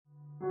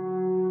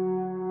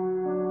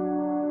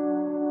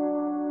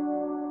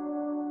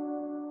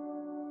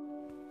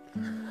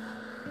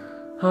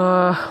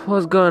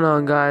What's going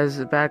on, guys?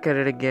 Back at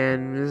it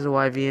again. This is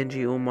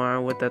YVNG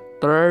Umar with the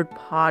third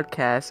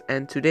podcast,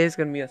 and today's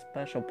gonna be a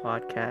special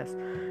podcast.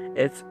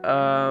 It's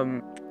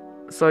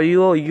so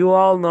you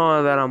all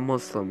know that I'm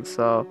Muslim,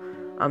 so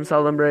I'm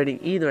celebrating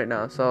Eid right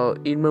now. So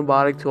Eid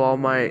Mubarak to all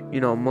my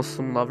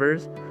Muslim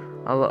lovers.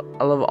 I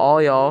love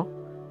all y'all.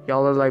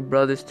 Y'all are like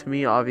brothers to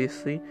me,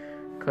 obviously,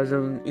 because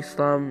in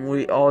Islam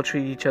we all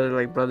treat each other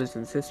like brothers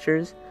and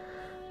sisters,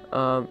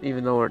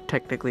 even though we're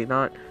technically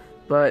not.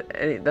 But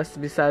that's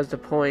besides the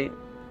point.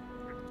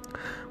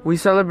 We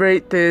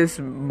celebrate this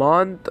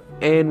month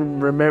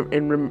in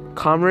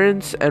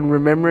remembrance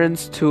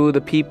to the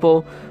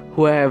people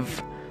who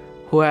have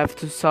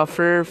to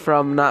suffer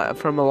from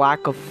a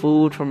lack of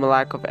food, from a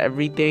lack of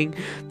everything,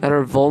 that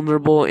are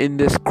vulnerable in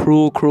this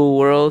cruel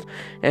world.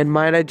 And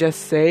might I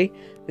just say,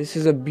 this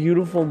is a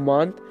beautiful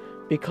month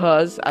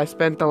because I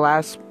spent the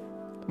last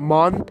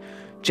month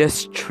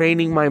just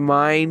training my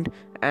mind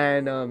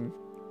and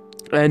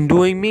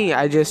doing me.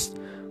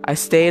 I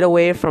stayed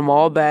away from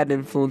all bad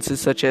influences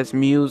such as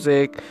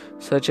music,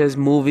 such as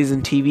movies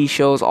and TV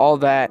shows, all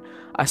that.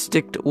 I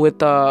stick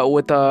with a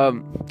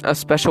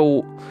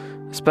special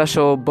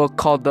book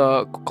called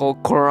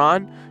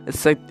Quran.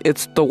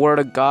 It's the Word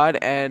of God,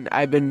 and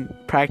I've been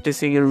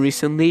practicing it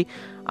recently.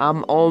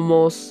 I've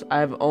almost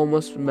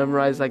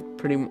memorized like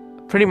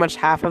pretty much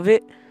half of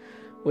it,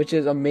 which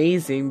is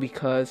amazing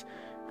because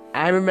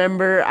I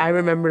remember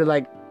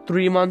like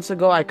 3 months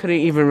ago I couldn't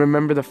even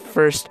remember the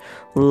first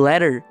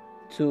letter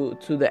to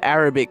the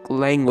Arabic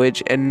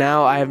language, and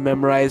now I have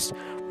memorized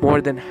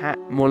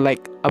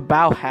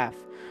about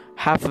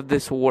half of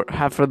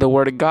the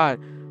Word of God,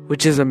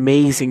 which is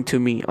amazing to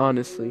me,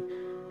 honestly.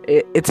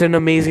 It's an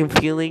amazing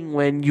feeling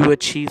when you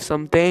achieve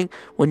something.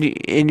 When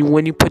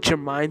you put your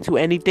mind to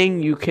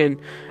anything, you can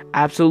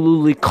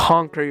absolutely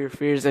conquer your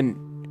fears and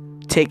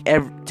take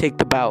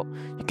the bout.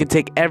 You can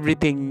take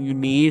everything you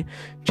need.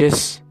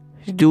 Just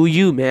do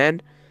you,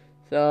 man.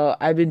 So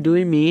I've been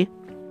doing me.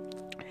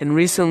 And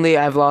recently,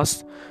 I've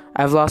lost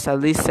at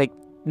least like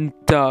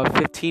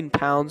 15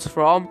 pounds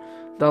from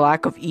the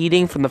lack of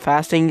eating, from the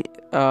fasting.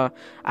 I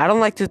don't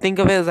like to think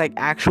of it as like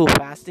actual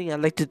fasting. I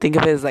like to think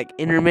of it as like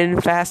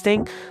intermittent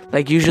fasting.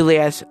 Like usually,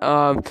 as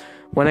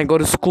when I go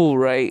to school,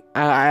 right?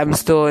 I'm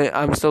still a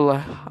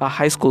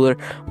high schooler.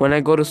 When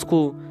I go to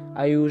school,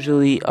 I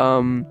usually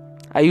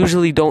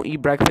don't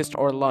eat breakfast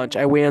or lunch.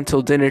 I wait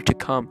until dinner to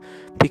come,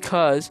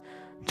 because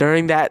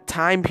during that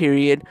time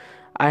period,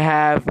 I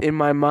have in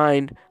my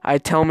mind, I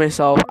tell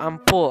myself I'm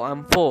full.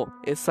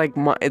 It's like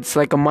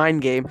a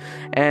mind game,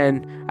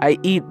 and I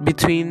eat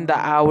between the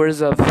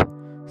hours of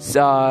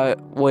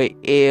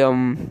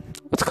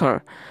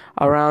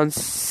around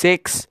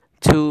 6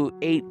 to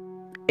 8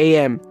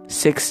 a.m.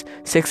 6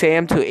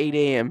 a.m. to 8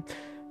 a.m.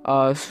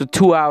 So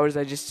 2 hours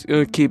I just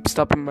keep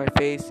stuffing my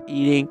face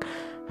eating,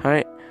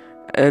 alright?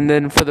 And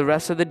then for the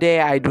rest of the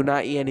day, I do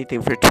not eat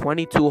anything for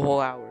 22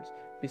 whole hours.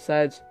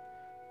 Besides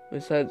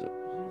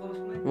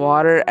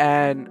water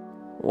and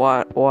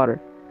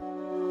water.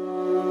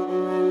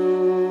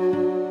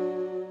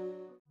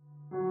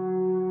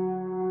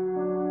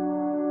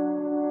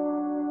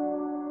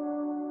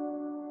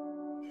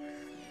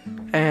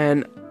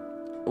 And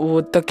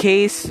with the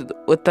case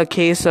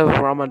of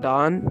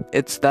Ramadan,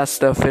 that's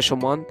the official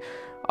month.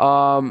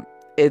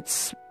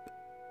 It's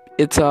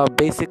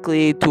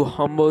basically to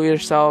humble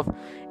yourself.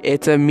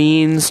 It's a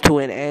means to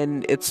an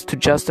end. It's to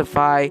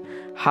justify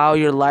how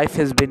your life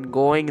has been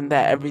going, and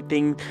that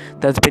everything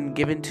that's been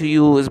given to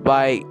you is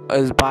by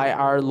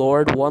our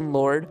Lord, one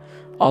Lord,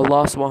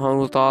 Allah subhanahu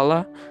wa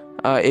ta'ala.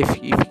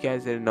 If you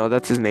guys didn't know,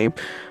 that's his name.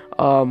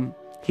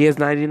 He has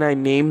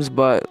 99 names,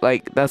 but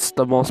like that's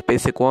the most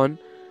basic one.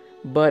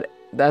 But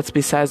that's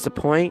besides the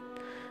point.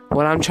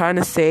 What I'm trying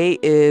to say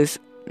is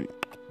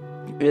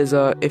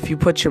if you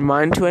put your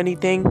mind to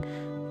anything,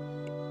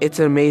 it's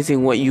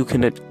amazing what you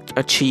can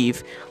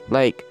achieve.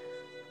 Like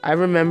I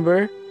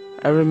remember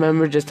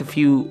just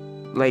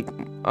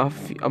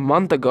a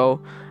month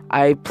ago,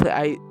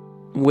 I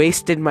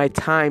wasted my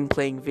time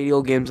playing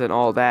video games and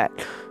all that,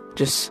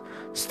 just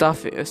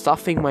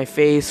stuffing my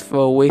face,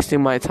 for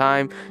wasting my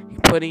time,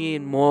 putting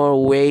in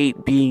more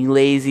weight, being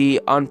lazy,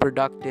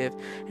 unproductive.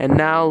 And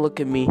now look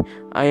at me.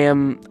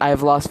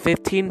 I've lost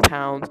 15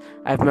 pounds.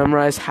 I've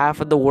memorized half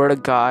of the Word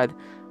of God.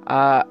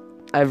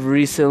 I've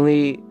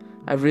recently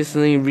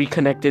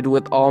reconnected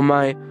with all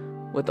my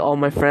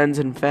friends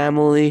and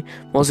family,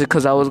 mostly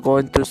because I was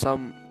going through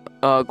some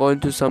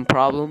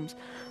problems,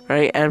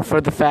 right? And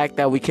for the fact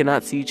that we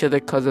cannot see each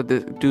other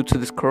due to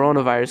this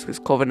coronavirus, this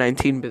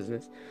COVID-19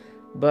 business.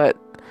 But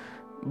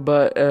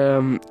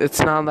it's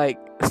not like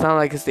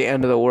it's the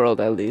end of the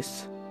world, at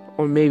least,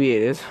 or maybe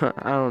it is.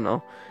 I don't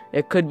know.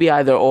 It could be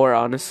either or,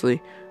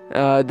 honestly.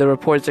 The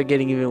reports are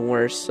getting even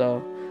worse.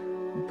 So.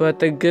 But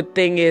the good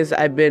thing is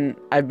I've been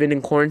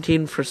in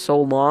quarantine for so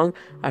long.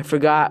 I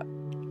forgot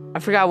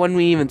when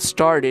we even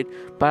started,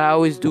 but I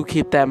always do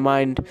keep that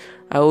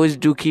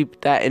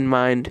in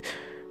mind.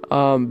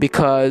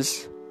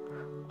 Because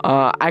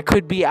I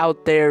could be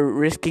out there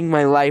risking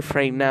my life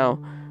right now,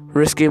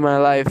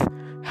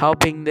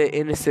 helping the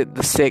innocent,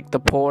 the sick, the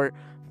poor.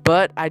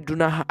 But I do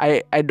not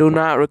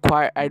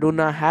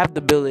have the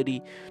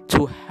ability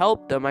to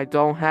help them. I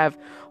don't have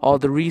all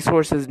the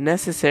resources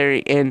necessary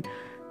in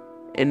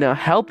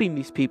helping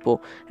these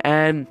people.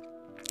 And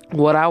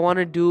what I want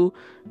to do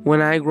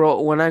when I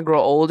grow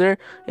older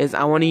is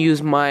I want to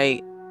use my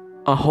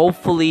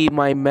hopefully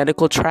my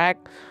medical track,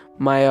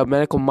 my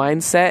medical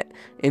mindset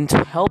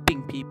into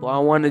helping people. I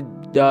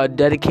want to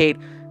dedicate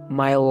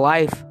my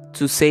life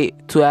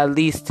to at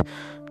least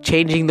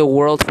changing the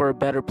world for a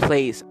better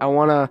place. I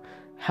want to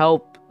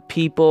help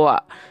people.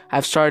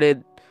 I've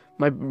started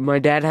my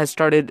dad has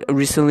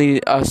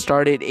recently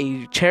started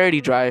a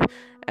charity drive,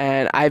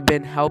 and I've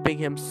been helping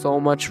him so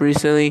much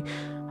recently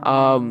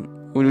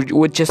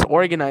with just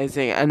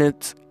organizing, and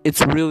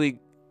it's really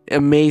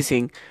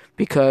amazing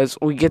because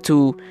we get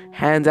to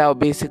hand out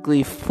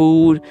basically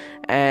food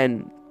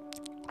and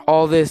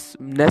all this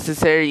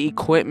necessary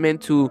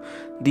equipment to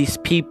these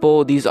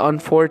people, these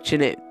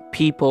unfortunate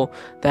people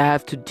that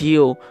have to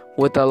deal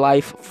with a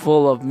life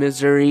full of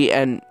misery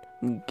and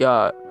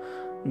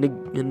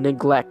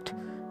neglect,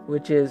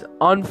 which is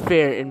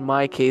unfair in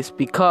my case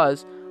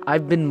because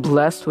I've been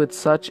blessed with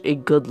such a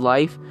good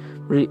life,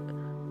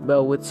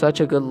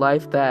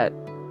 that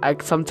I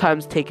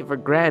sometimes take it for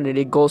granted.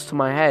 It goes to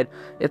my head.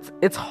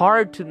 It's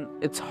hard to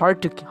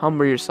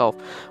humble yourself,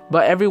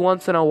 but every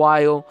once in a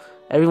while,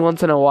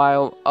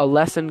 a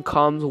lesson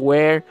comes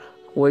where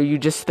you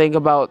just think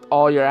about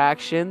all your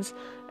actions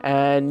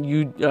and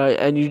you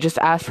just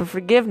ask for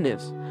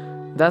forgiveness.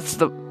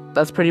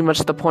 That's pretty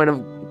much the point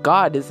of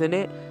God, isn't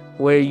it?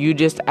 Where you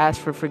just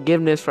ask for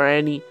forgiveness for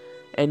any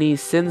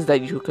sins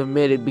that you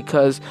committed,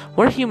 because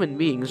we're human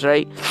beings,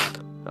 right?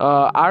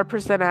 Our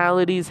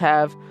personalities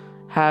have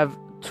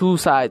two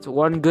sides,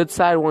 one good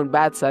side, one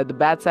bad side. The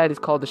bad side is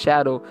called the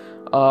shadow,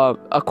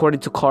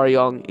 according to Carl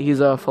Jung. He's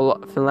a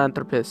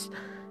philanthropist.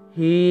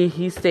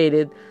 He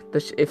stated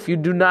that if you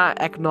do not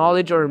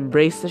acknowledge or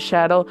embrace the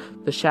shadow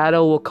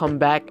will come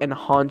back and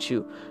haunt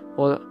you.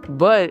 Well,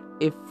 but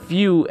if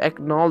you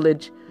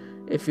acknowledge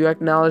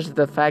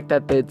the fact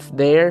that it's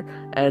there,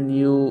 and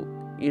you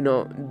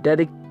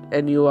dedicate,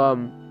 and you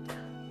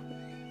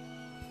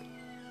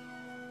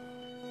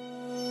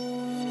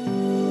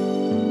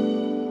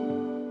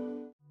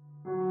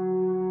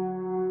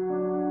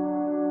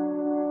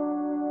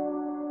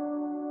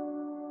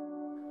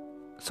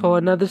So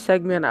another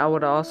segment I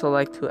would also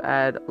like to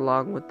add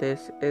along with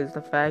this is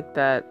the fact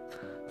that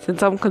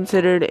since I'm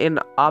considered an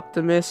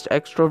optimist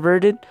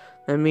extroverted,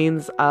 that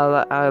means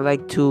I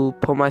like to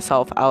put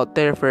myself out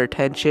there for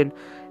attention,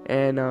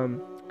 and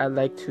I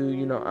like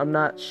to, I'm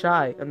not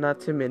shy, I'm not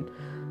timid.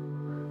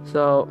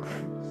 So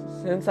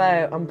since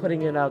I'm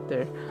putting it out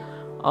there,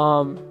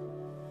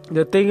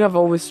 the thing I've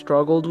always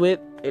struggled with,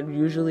 and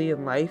usually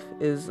in life,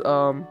 is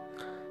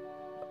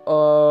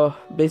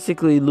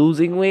basically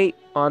losing weight,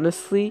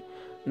 honestly.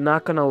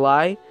 Not gonna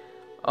lie.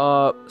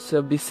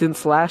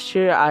 Since last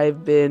year,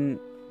 I've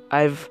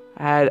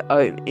had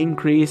an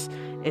increase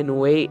in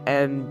weight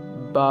and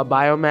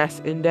biomass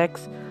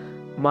index.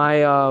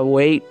 My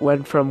weight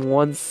went from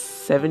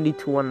 170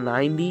 to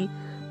 190,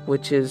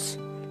 which is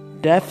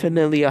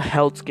definitely a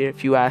health scare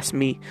if you ask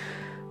me.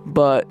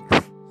 But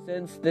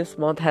since this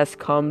month has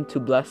come to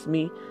bless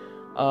me,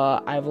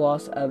 I've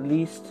lost at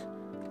least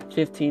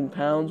 15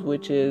 pounds,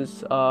 which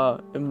is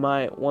in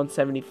my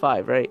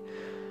 175, right?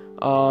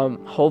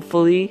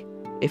 Hopefully,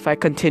 if I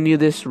continue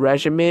this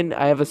regimen,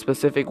 I have a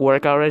specific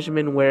workout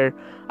regimen where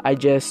I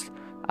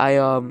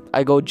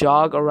go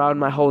jog around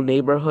my whole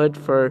neighborhood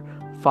for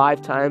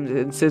 5 times,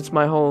 and since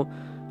my whole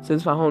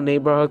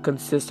neighborhood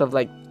consists of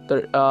like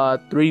 5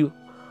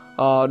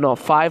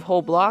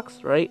 whole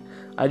blocks, right?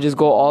 I just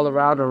go all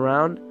around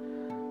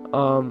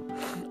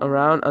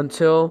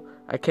until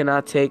I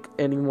cannot take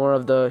any more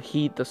of the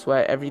heat, the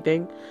sweat,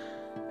 everything,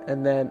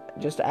 and then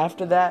just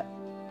after that,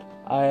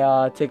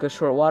 I take a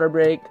short water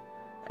break,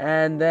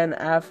 and then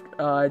after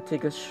I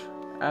take a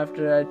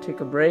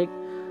break,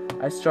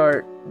 I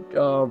start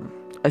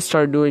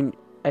doing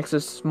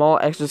small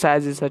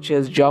exercises such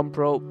as jump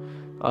rope,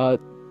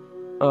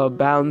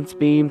 balance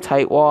beam,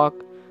 tight walk.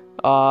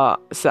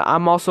 So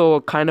I'm also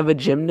kind of a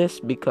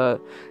gymnast because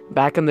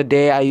back in the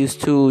day I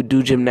used to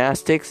do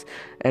gymnastics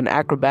and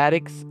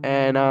acrobatics,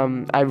 and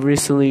I've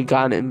recently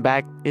gotten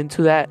back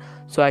into that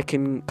so I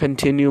can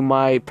continue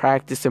my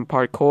practice in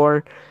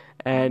parkour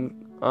and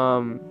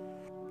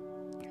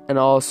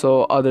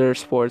also other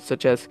sports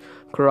such as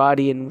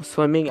karate and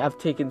swimming. I've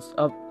taken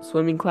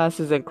swimming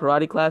classes and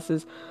karate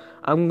classes.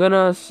 I'm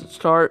gonna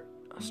start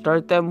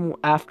them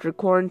after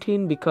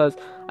quarantine because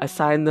I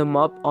signed them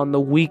up on the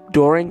week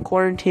during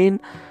quarantine,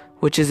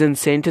 which is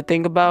insane to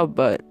think about,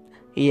 but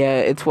yeah,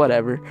 it's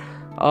whatever.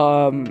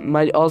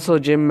 My also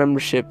gym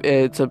membership,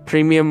 it's a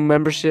premium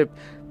membership,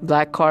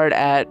 black card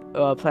at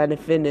Planet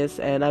Fitness,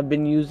 and I've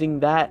been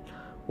using that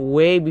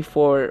way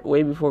before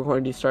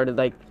quarantine started,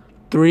 like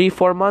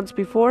 3-4 months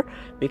before,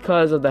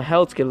 because of the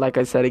health scare. Like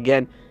I said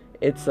again,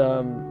 it's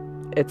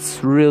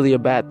really a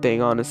bad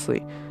thing,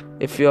 honestly.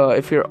 If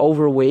you're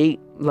overweight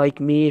like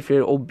me, if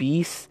you're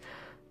obese,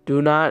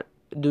 do not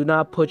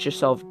put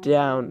yourself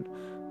down.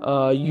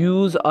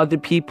 Use other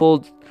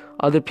people's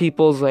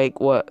like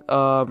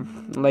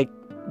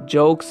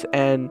jokes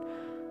and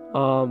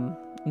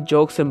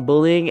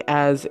bullying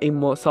as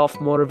a self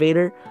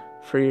motivator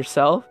for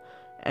yourself,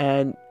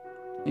 and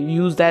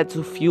use that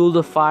to fuel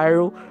the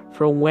fire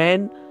for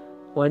when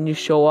you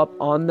show up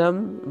on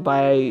them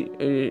by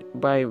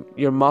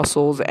your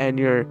muscles and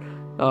your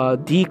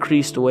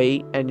decreased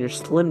weight and your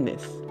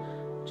slimness.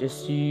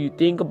 Just you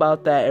think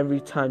about that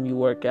every time you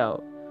work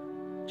out.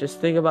 Just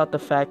think about the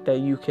fact that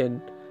you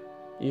can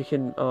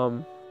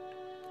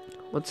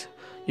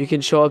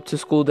show up to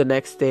school the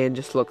next day and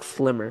just look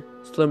slimmer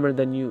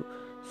than you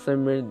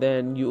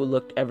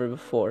looked ever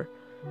before.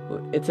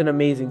 It's an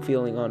amazing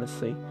feeling,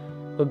 honestly.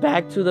 But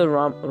back to the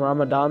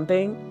Ramadan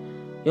thing.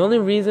 The only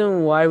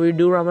reason why we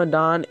do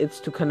Ramadan is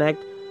to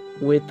connect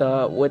with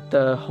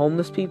the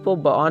homeless people.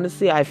 But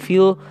honestly, I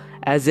feel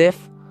as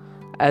if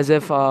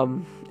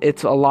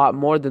it's a lot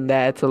more than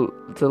that.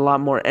 It's a lot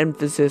more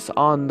emphasis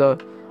on the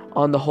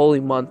holy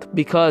month,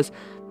 because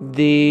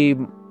the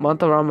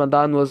month of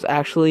Ramadan was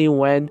actually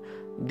when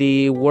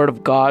the word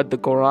of God, the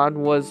Quran,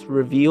 was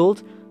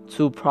revealed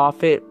to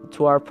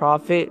our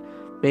prophet,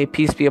 may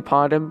peace be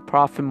upon him,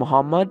 Prophet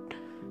Muhammad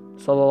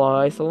sallallahu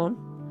alaihi wasallam.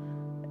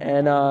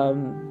 And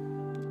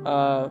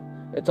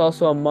it's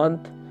also a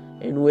month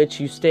in which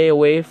you stay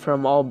away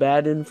from all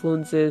bad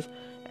influences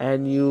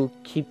and you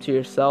keep to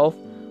yourself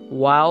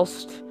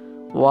whilst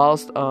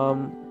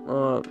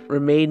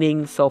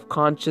remaining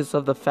self-conscious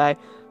of the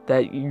fact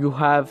that you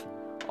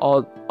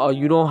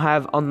don't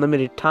have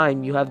unlimited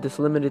time. You have this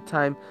limited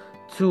time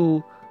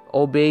to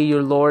obey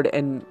your Lord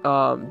and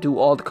do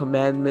all the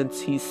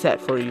commandments He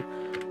set for you,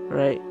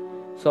 right?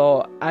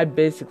 So I've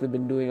basically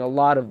been doing a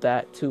lot of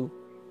that too.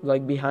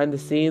 Like behind the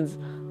scenes,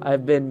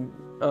 I've been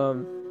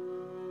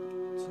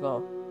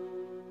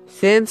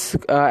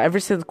ever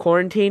since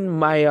quarantine,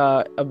 my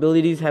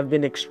abilities have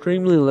been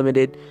extremely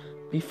limited.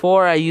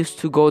 Before, I used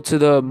to go to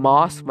the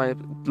mosque, my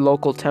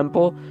local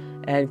temple,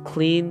 and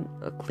clean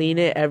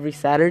it every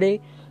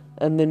Saturday.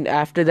 And then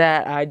after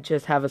that, I'd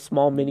just have a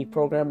small mini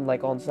program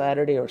like on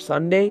Saturday or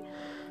Sunday.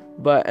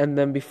 And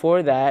then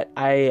before that,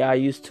 I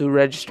used to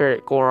register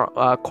at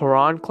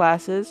Quran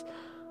classes,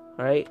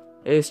 right?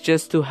 It's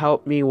just to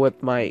help me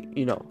with my,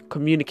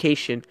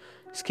 communication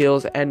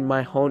skills and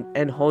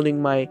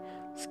honing my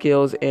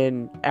skills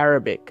in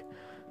Arabic.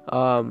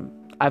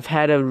 I've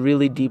had a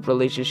really deep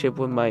relationship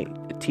with my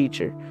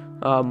teacher,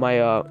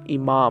 my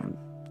imam.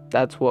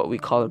 That's what we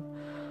call him.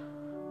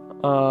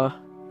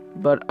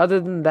 But other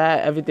than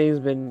that, everything's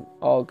been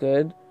all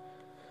good.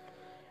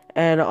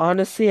 And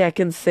honestly, I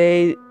can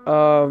say,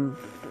 there's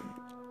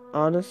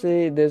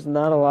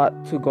not a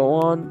lot to go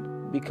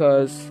on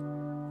because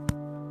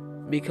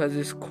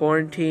this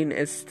quarantine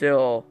is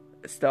still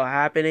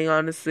happening,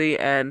 honestly,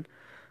 and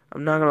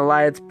I'm not gonna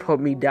lie, it's put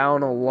me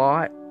down a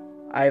lot.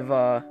 I've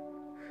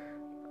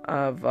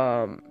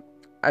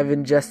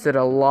ingested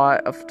a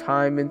lot of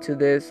time into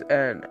this,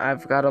 and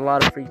I've got a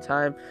lot of free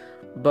time.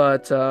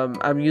 But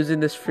I'm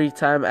using this free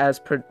time as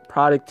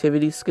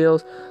productivity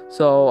skills.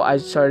 So I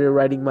started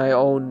writing my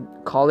own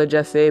college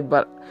essay.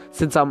 But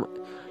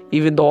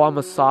even though I'm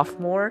a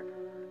sophomore,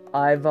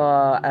 I've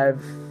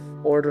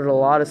ordered a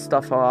lot of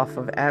stuff off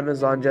of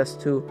Amazon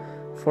just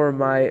for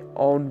my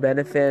own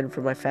benefit and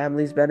for my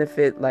family's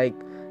benefit, like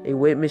a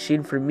weight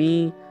machine for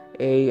me,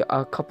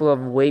 a couple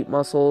of weight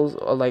muscles,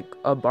 or like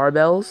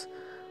barbells,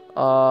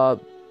 a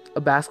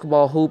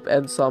basketball hoop,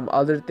 and some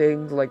other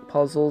things like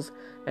puzzles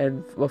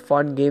and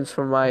fun games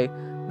for my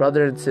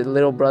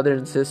little brother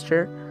and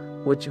sister,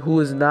 who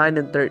is 9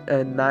 and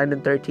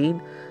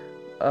 13,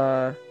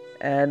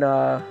 and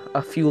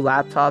a few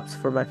laptops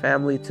for my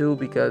family too,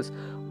 because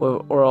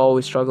we're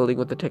always struggling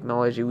with the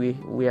technology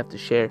we have to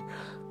share.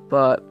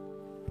 But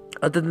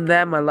other than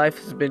that, my life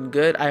has been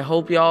good. I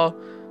hope y'all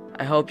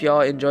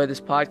enjoy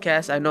this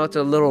podcast. I know it's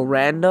a little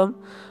random,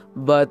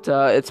 but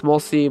it's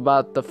mostly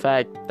about the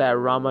fact that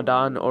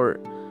Ramadan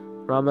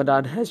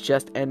has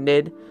just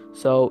ended.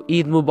 So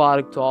Eid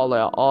Mubarak to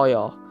all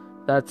y'all.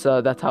 That's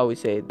how we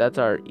say it. That's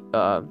our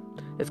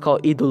it's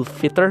called Eid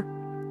al-Fitr,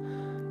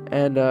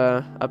 and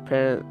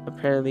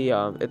apparently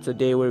it's a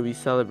day where we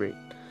celebrate.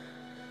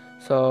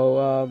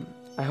 So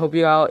I hope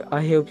you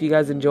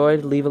guys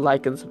enjoyed. Leave a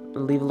like and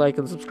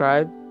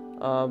subscribe.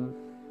 But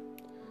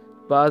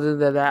other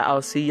than that,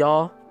 I'll see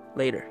y'all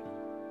later.